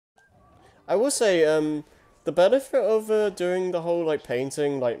I will say, the benefit of doing the whole like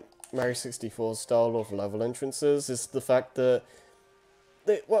painting like Mario 64 style of level entrances is the fact that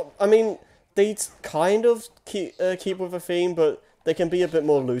I mean, they kind of keep with a theme, but they can be a bit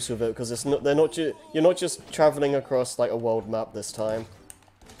more loose with it because you're not just traveling across like a world map this time.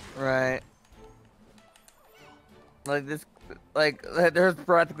 Right. Like this, like there's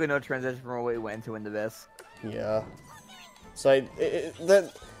practically no transition from what we went into this. Yeah. So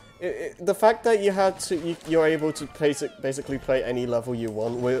the fact that you're able to basically play any level you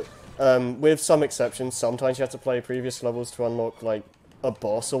want with some exceptions. Sometimes you have to play previous levels to unlock like a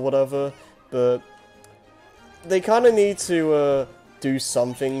boss or whatever, but they kind of need to do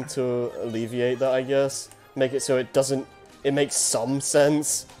something to alleviate that, I guess. Make it so it makes some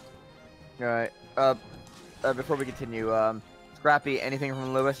sense. Alright, before we continue, Scrappy, anything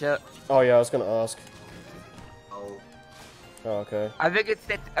from Lewis yet? Oh yeah, I was gonna ask. Oh, okay. I think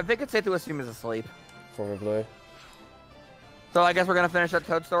it's safe to assume he's asleep. Probably. So I guess we're gonna finish that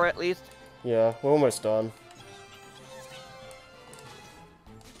Toad story at least? Yeah, we're almost done.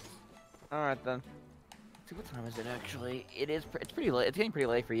 Alright then. See, what time is it actually? It's pretty late. It's getting pretty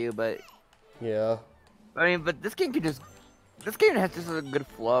late for you, but Yeah. I mean, but this game has just a good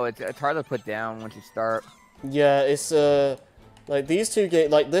flow. It's hard to put down once you start. Yeah, it's like these two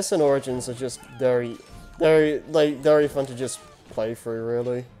games, like this and Origins, are just very fun to just play through.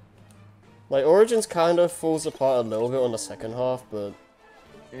 Really, like Origins kind of falls apart a little bit on the second half, but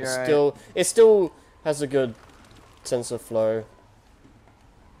it still has a good sense of flow.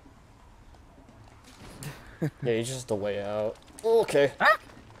 Yeah, you just have to wait out. Okay. Ah!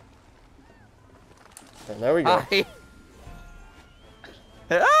 And there we go.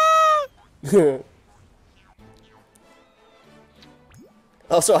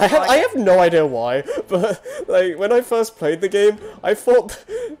 Also, I have no idea why, but like when I first played the game, I thought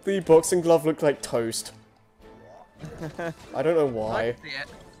the boxing glove looked like toast. I don't know why.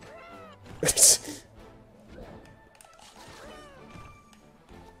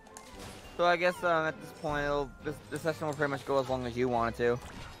 So I guess at this point, this session will pretty much go as long as you want it to.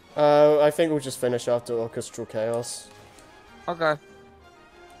 I think we'll just finish after Orchestral Chaos. Okay.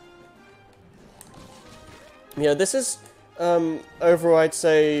 Yeah, this is overall I'd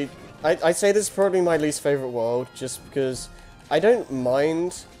say this is probably my least favorite world, just because I don't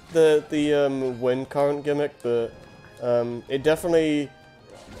mind the wind current gimmick, but it definitely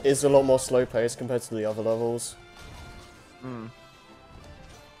is a lot more slow paced compared to the other levels. Hmm.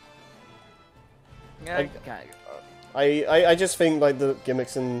 Yeah, I just think like the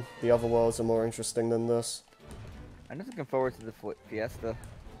gimmicks in the other worlds are more interesting than this. I'm just looking forward to the Fiesta.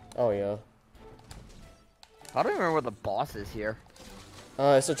 Oh yeah. I don't even remember what the boss is here.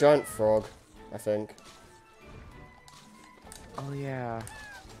 It's a giant frog, I think. Oh yeah.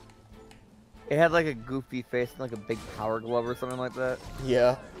 It had like a goofy face and like a big power glove or something like that.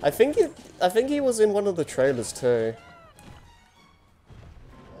 Yeah, I think he was in one of the trailers too.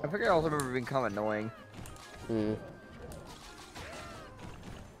 I think I also remember being kind of annoying. Hmm.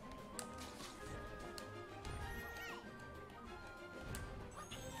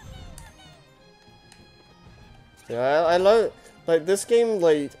 Yeah, I love like this game.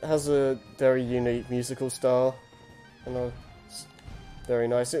 Like has a very unique musical style. You know, it's very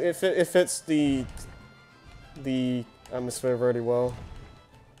nice. It fits the atmosphere really well.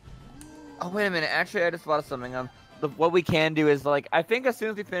 Oh wait a minute! Actually, I just thought of something. What we can do is like I think as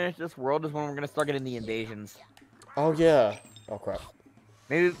soon as we finish this world is when we're gonna start getting the invasions. Oh yeah. Oh crap.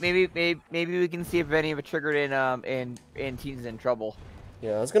 Maybe we can see if any of it triggered in Teens in Trouble.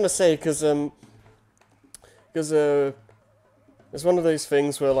 Yeah, I was gonna say because it's one of those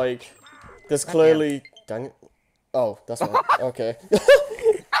things where like there's clearly dang it. Oh, that's right. Okay.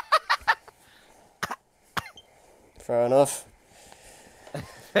 Fair enough.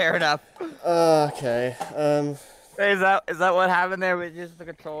 Fair enough. Okay. Is that what happened there with just the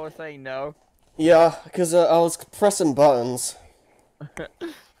controller saying no? Yeah, because I was pressing buttons.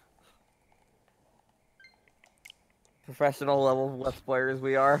 Professional level Let's Players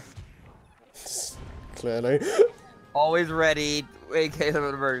we are. Clearly. Always ready in case of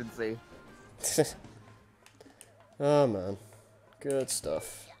an emergency. Oh man. Good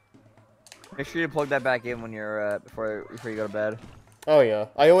stuff. Make sure you plug that back in when you're before you go to bed. Oh yeah.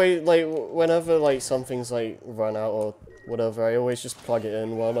 I always like whenever like something's like run out or whatever, I always just plug it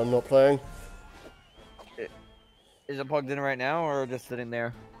in while I'm not playing. Is it plugged in right now or just sitting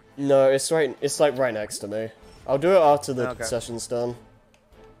there? No, it's like right next to me. I'll do it after the session's done.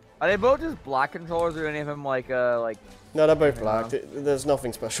 Are they both just black controllers or any of them like No, they're both black. There's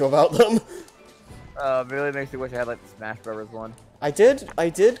nothing special about them. It really makes me wish I had like the Smash Brothers one. I did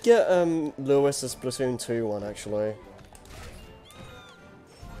get Lewis a Splatoon 2 one actually.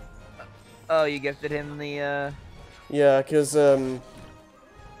 Oh, you gifted him the Yeah, cause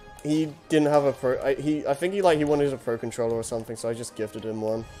he didn't have a pro. I think he wanted a pro controller or something, so I just gifted him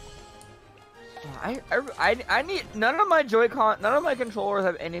one. I need none of my none of my controllers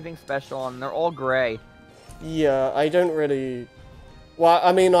have anything special on them. They're all gray. Yeah, I don't really. Well,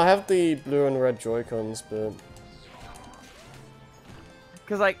 I mean, I have the blue and red Joy-Cons, but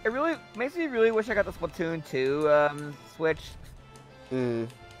Cause like it really makes me really wish I got the Splatoon 2 Switch. Hmm.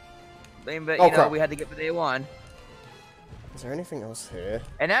 But you Oh, know crap. we had to get the day one. Is there anything else here?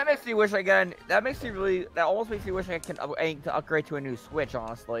 And that makes me wish I got. That almost makes me wish I can upgrade to a new Switch.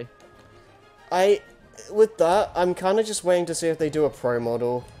 Honestly. With that, I'm kind of just waiting to see if they do a pro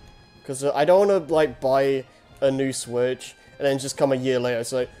model, because I don't want to like buy a new Switch and then just come a year later and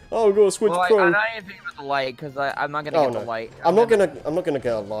say, "Oh, we got a Switch Pro." I'm not even thinking about the light because I'm not gonna get the light. I'm not gonna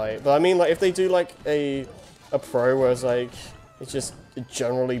get a light, but I mean, like, if they do like a pro where it's like it's just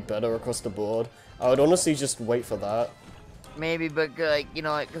generally better across the board, I would honestly just wait for that. Maybe, but like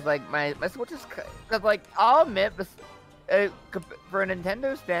because like my Switch is cause like I'll admit, for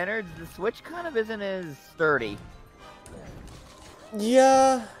Nintendo standards, the Switch kind of isn't as sturdy.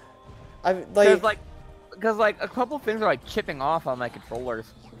 Yeah, Because like a couple things are like chipping off on my controllers.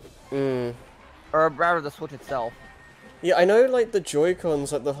 Hmm. Or rather, the Switch itself. Yeah, I know, like, the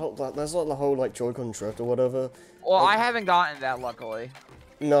Joy-Cons, like, there's, like, the whole, like, Joy-Con drift or whatever. Well, like, I haven't gotten that, luckily.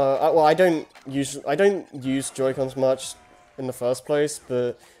 No, well, I don't use Joy-Cons much in the first place,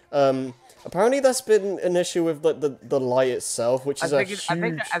 but, apparently that's been an issue with, like, the light itself, which is huge... I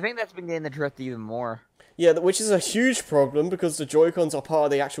think that's been getting the drift even more. Yeah, which is a huge problem, because the Joy-Cons are part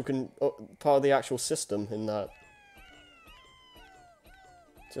of the actual system in that.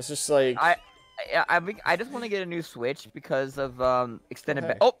 So it's just like... I just want to get a new Switch because of extended.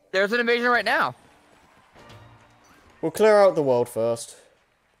 Okay. Oh, there's an invasion right now. We'll clear out the world first.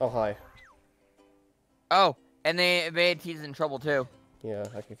 Oh, hi. Oh, and they made T's in trouble too. Yeah.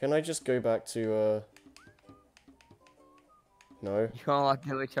 Okay. Can I just go back to No. You can't unlock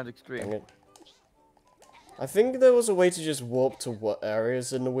Daily Challenge Extreme. Dang it. I think there was a way to just warp to what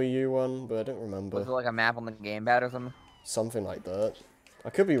areas in the Wii U one, but I don't remember. Was it like a map on the gamepad or something? Something like that. I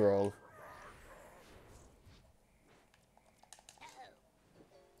could be wrong.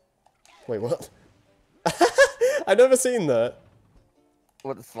 Wait, what? I've never seen that.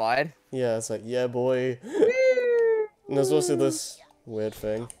 What, the slide? Yeah, it's like, yeah, boy. And there's also this weird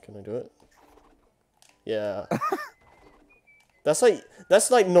thing. Can I do it? Yeah. That's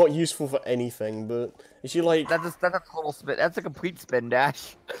like not useful for anything, but if you like... That's a total spin. That's a complete spin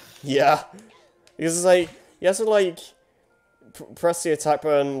dash. Yeah. Because it's like, you have to like, press the attack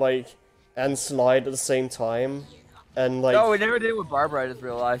button, like, and slide at the same time. And like... No, we never did with Barbara, I just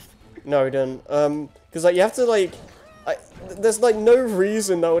realized. No, we didn't. Because like, you have to like... there's like no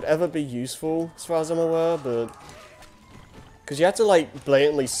reason that would ever be useful, as far as I'm aware, but... Because you have to like,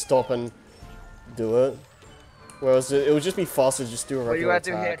 blatantly stop and do it. Whereas it would just be faster to just do a regular attack. But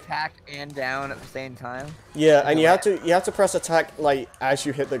you have to hit attack and down at the same time? Yeah, and you have to press attack like as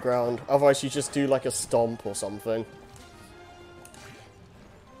you hit the ground. Otherwise you just do like a stomp or something.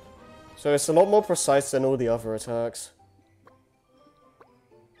 So it's a lot more precise than all the other attacks.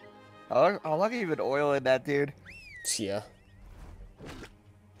 How lucky you with oil in that, dude. Yeah.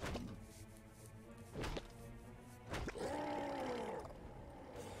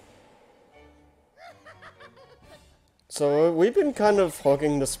 So we've been kind of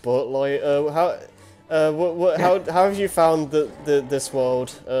hogging the spotlight. How have you found this world,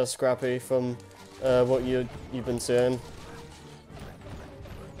 Scrappy, from what you've been seeing?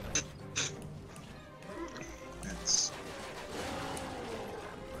 It's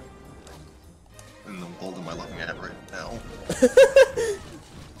in the world am I looking at right now?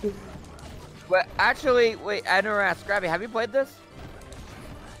 But actually, wait, I never asked Scrappy, have you played this?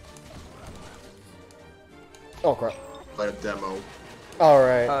 Oh crap. Played a demo.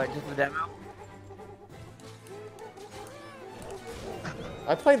 Alright. Oh, just a demo?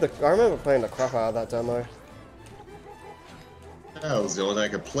 I remember playing the crap out of that demo. Yeah, it was the only thing I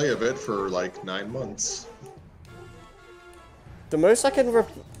could play of it for like 9 months. The most I can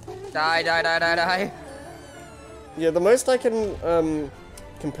Die. Yeah, the most I can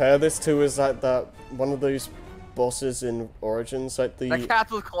compare this to is that one of those bosses in Origins, like the... The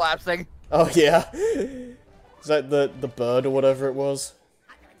castle's collapsing. Oh yeah. Is that the bird or whatever it was?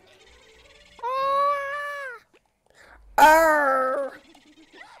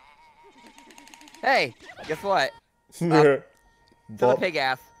 Hey, guess what? To the Bop. pig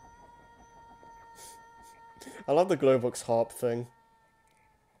ass. I love the Glowbox harp thing.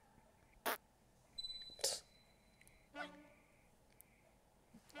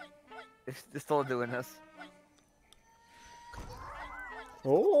 They're still doing this.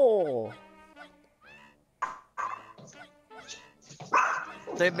 Oh.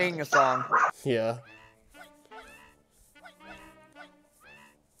 They're making a song. Yeah.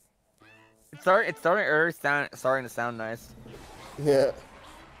 It's starting to sound nice. Yeah.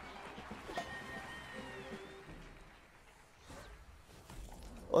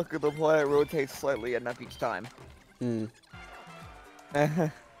 Look at the player rotates slightly enough each time. Hmm.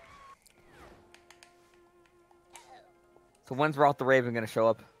 So when's Roth the Raven gonna show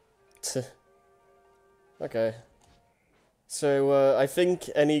up? Okay. So, I think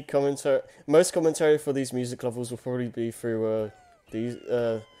most commentary for these music levels will probably be through,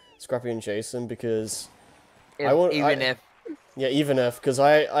 Scrappy and Jason, because Even if because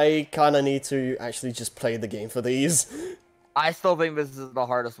I kind of need to actually just play the game for these. I still think this is the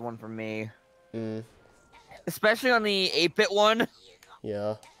hardest one for me. Mm, Especially on the 8-bit one.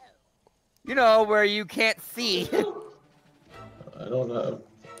 yeah. You know, where you can't see. I don't know.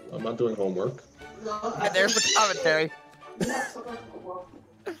 I'm not doing homework. And there's the commentary. I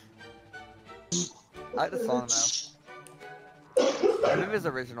like the song though. Maybe it's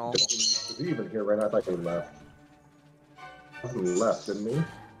original. Is he even here right now? I thought he left. He left, didn't he?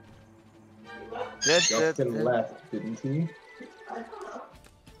 Justin left, didn't he?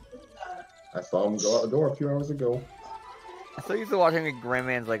 I saw him go out the door a few hours ago. I'm still used to watching a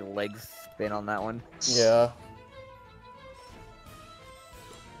Rayman's like legs spin on that one. Yeah.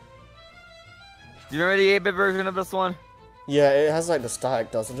 Do you remember the 8-bit version of this one? Yeah, it has like the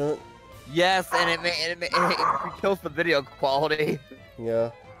static, doesn't it? Yes, and it kills the video quality.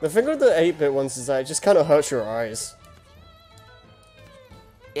 Yeah. The thing with the 8-bit ones is that it just kind of hurts your eyes.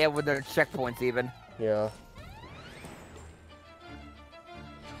 Yeah, with their checkpoints even. Yeah.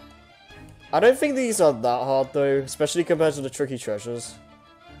 I don't think these are that hard though, especially compared to the tricky treasures.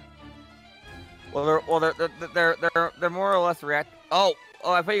 Well, they're more or less react. Oh,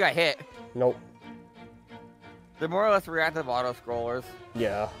 I thought you got hit. Nope. They're more or less reactive auto scrollers.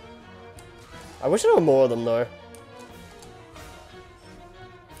 Yeah. I wish there were more of them though.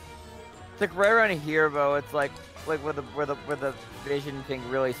 It's like right around here, though. It's like where the vision thing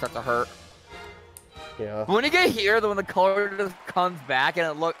really starts to hurt. Yeah. But when you get here, though, when the color just comes back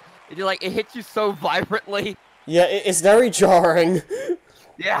and it hits you so vibrantly. Yeah, it's very jarring.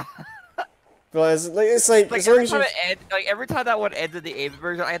 Yeah. But it's like Every time every time that one ends in the 8-bit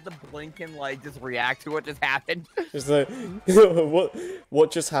version, I have to blink and like just react to what just happened. It's like,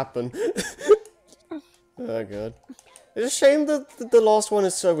 what just happened? Oh god. It's a shame that the last one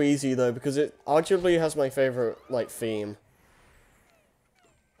is so easy though, because it arguably has my favorite like theme.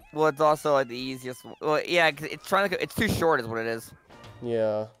 Well, it's also like the easiest. Well, yeah, cause it's too short, is what it is.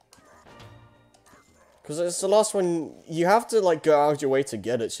 Yeah. Because it's the last one, you have to like go out of your way to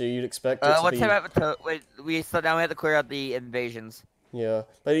get it, so you'd expect it to Let's be... now we have to clear out the invasions. Yeah,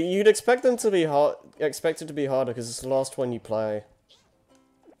 but you'd expect them to be hard, expect it to be harder, because it's the last one you play.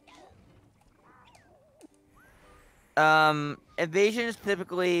 Invasions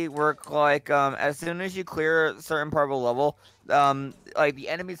typically work like, as soon as you clear a certain part of a level, like the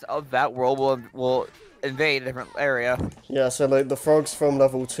enemies of that world will invade a different area. Yeah, so like the frogs from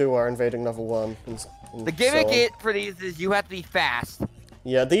level 2 are invading level 1. And The gimmick so on. for these is you have to be fast.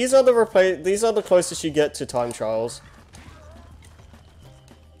 Yeah, these are the closest you get to time trials.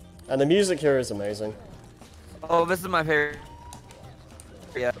 And the music here is amazing. Oh, this is my favorite.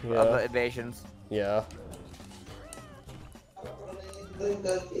 Yeah, of the invasions. Yeah.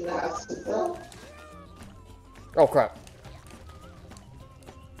 Oh crap.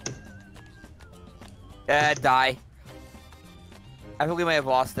 Die. I think we may have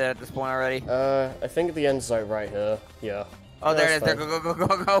lost it at this point already. I think the end's like right here. Yeah. Oh, there it is. That's There,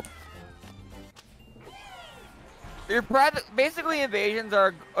 fine. go. You're basically invasions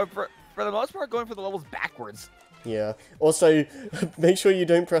are for the most part going for the levels backwards. Yeah. Also, make sure you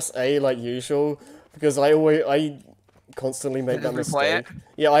don't press A like usual, because I constantly make that Just replay mistake.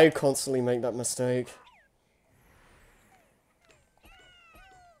 Yeah, I constantly make that mistake.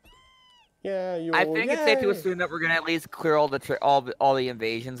 Yeah, you. I think it's safe to assume that we're gonna at least clear all the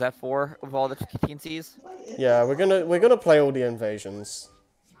invasions at 4 with all the TNTs. Yeah, we're gonna play all the invasions.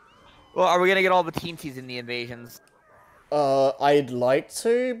 Well, are we gonna get all the TNTs in the invasions? I'd like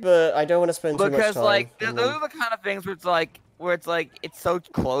to, but I don't want to spend too much time. Because like those are the kind of things where it's like it's so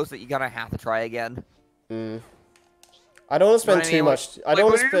close that you're gonna have to try again. I don't want to spend too much. I don't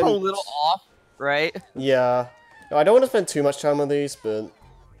want to spend a little off, right? Yeah, no, I don't want to spend too much time on these, but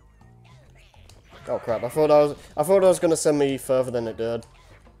Oh crap! I thought it was gonna send me further than it did.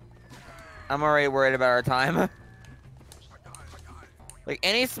 I'm already worried about our time. Like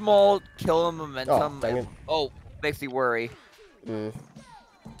any small kill in Oh, momentum, dang it. makes me worry. Mm.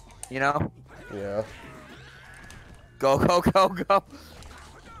 You know? Yeah. Go, go, go, go.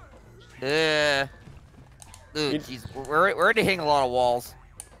 Ugh. Ooh, jeez, we're already hitting a lot of walls.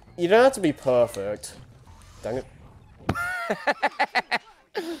 You don't have to be perfect. Dang it.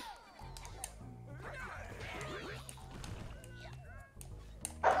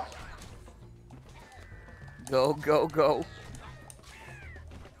 Go, go, go.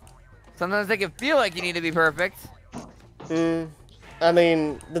 Sometimes they can feel like you need to be perfect. I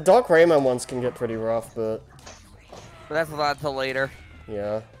mean, the Dark Rayman ones can get pretty rough, but That's not till later.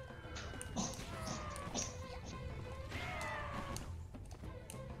 yeah.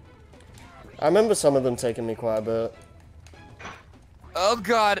 I remember some of them taking me quite a bit. Oh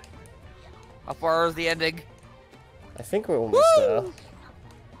god. How far is the ending? I think we're almost there.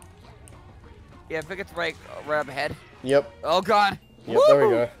 Yeah, I think it's right up ahead. Yep. Oh god. Yep,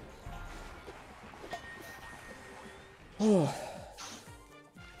 there we go.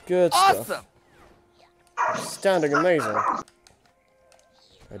 Good Awesome. stuff. Standing amazing.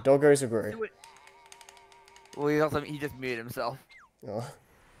 The doggos agree. Well, he just muted himself. Oh.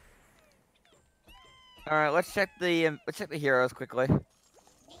 All right, let's check the heroes quickly.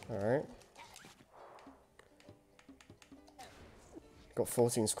 Alright. Got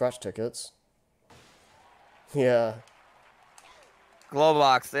 14 scratch tickets. Yeah. Glow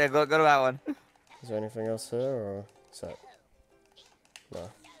box. Yeah, go to that one. Is there anything else here, or is that... No.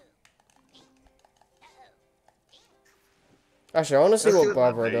 Actually, I want to see Let's see what what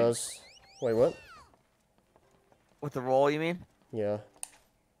that Barbara means. does. Wait, what? With the roll, you mean? Yeah.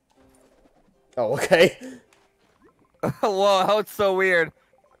 Oh, okay. Whoa, how it's so weird.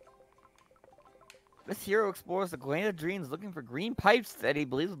 This hero explores the Land of Dreams looking for green pipes that he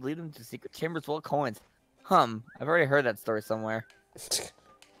believes will lead him to secret chambers full of coins. I've already heard that story somewhere.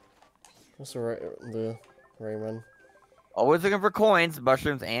 What's the Rayman? Always looking for coins,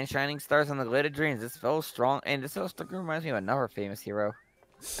 mushrooms, and shining stars on the Land of Dreams. This fellow strong, and this fellow still reminds me of another famous hero.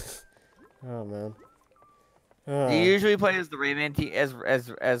 Oh man. Do you usually play as the Rayman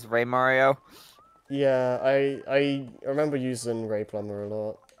as Ray Mario? Yeah, I remember using Ray Plumber a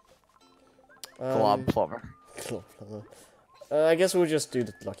lot. Glob Plumber. Glob Plumber. I guess we'll just do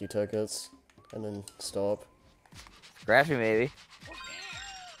the lucky tickets and then stop. Scrappy, maybe.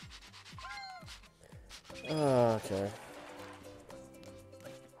 Okay.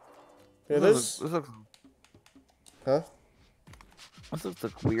 Yeah, This looks Huh? This looks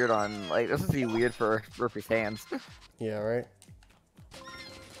like weird on this would be weird for Murphy's hands. Yeah, right.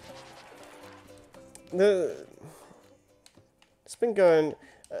 It's been going.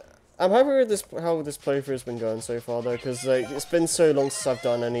 I'm happy with how this playthrough has been going so far though, because like it's been so long since I've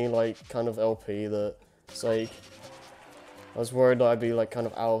done any kind of LP that it's like I was worried that I'd be kind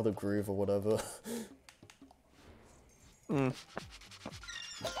of out of the groove or whatever. Well,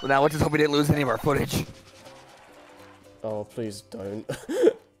 now let's just hope we didn't lose any of our footage. Oh, please don't.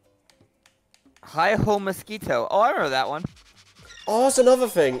 Hi-Ho Mosquito. Oh, I remember that one. Oh, that's another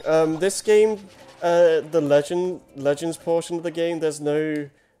thing. This game, the Legends portion of the game, there's no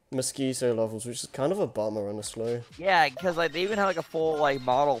mosquito levels, which is kind of a bummer, honestly. Yeah, because they even have a full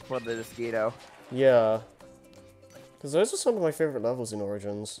model for the mosquito. Yeah. Because those are some of my favorite levels in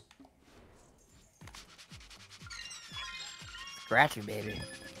Origins. Scratchy, baby.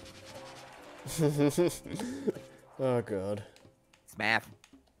 Oh god. Smaff.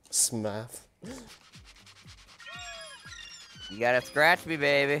 Smaff. You gotta scratch me,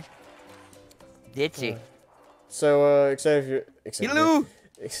 baby. Ditchy. So, Xavier... Hello!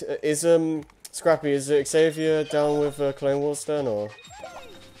 Is, Scrappy, is Xavier down with Clone Wars then, or...?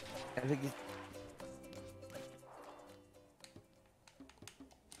 I think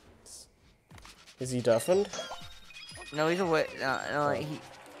he's... Is he deafened? No, he's away. No, he...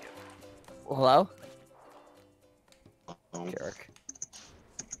 Hello? Jerk.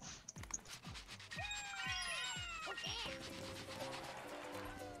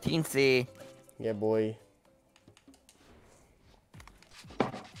 Teensy. Yeah, boy.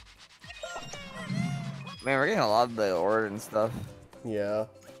 Man, we're getting a lot of the order and stuff. Yeah.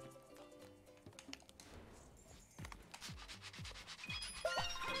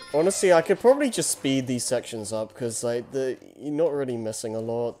 Honestly, I could probably just speed these sections up, because, you're not really missing a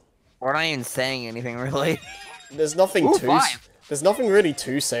lot. We're not even saying anything, really. There's nothing There's nothing really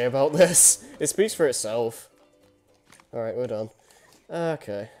to say about this. It speaks for itself. Alright, we're done.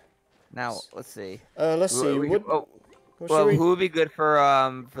 Okay. Now, let's see. Let's see. Who would be good for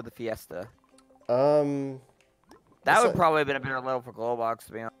the Fiesta? That Is would that- probably have been a better level for Glowbox,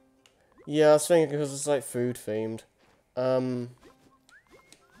 to be honest. Yeah, I was thinking because it's like food themed.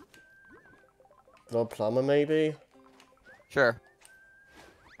 Blood Plumber maybe? Sure.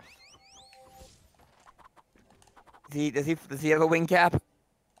 Does he have a wing cap?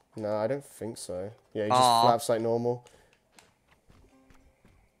 No, I don't think so. Yeah, he just Aw. flaps like normal.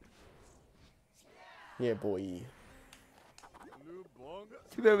 Yeah, boy.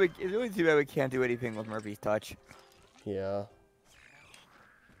 It's really too bad we can't do anything with Murphy's touch. Yeah.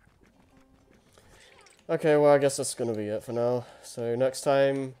 Okay, well, I guess that's gonna be it for now. So next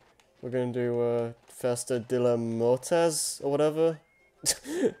time, we're gonna do Festa de la Mortes, or whatever.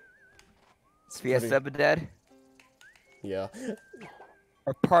 Fiesta of the Dead? Yeah.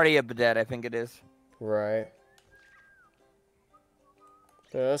 Or Party of the Dead, I think it is. Right.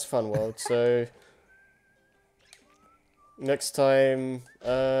 Yeah, that's a fun world, so... Next time,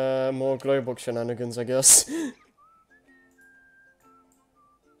 more Glowbox shenanigans, I guess.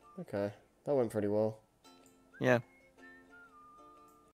 Okay, that went pretty well. Yeah.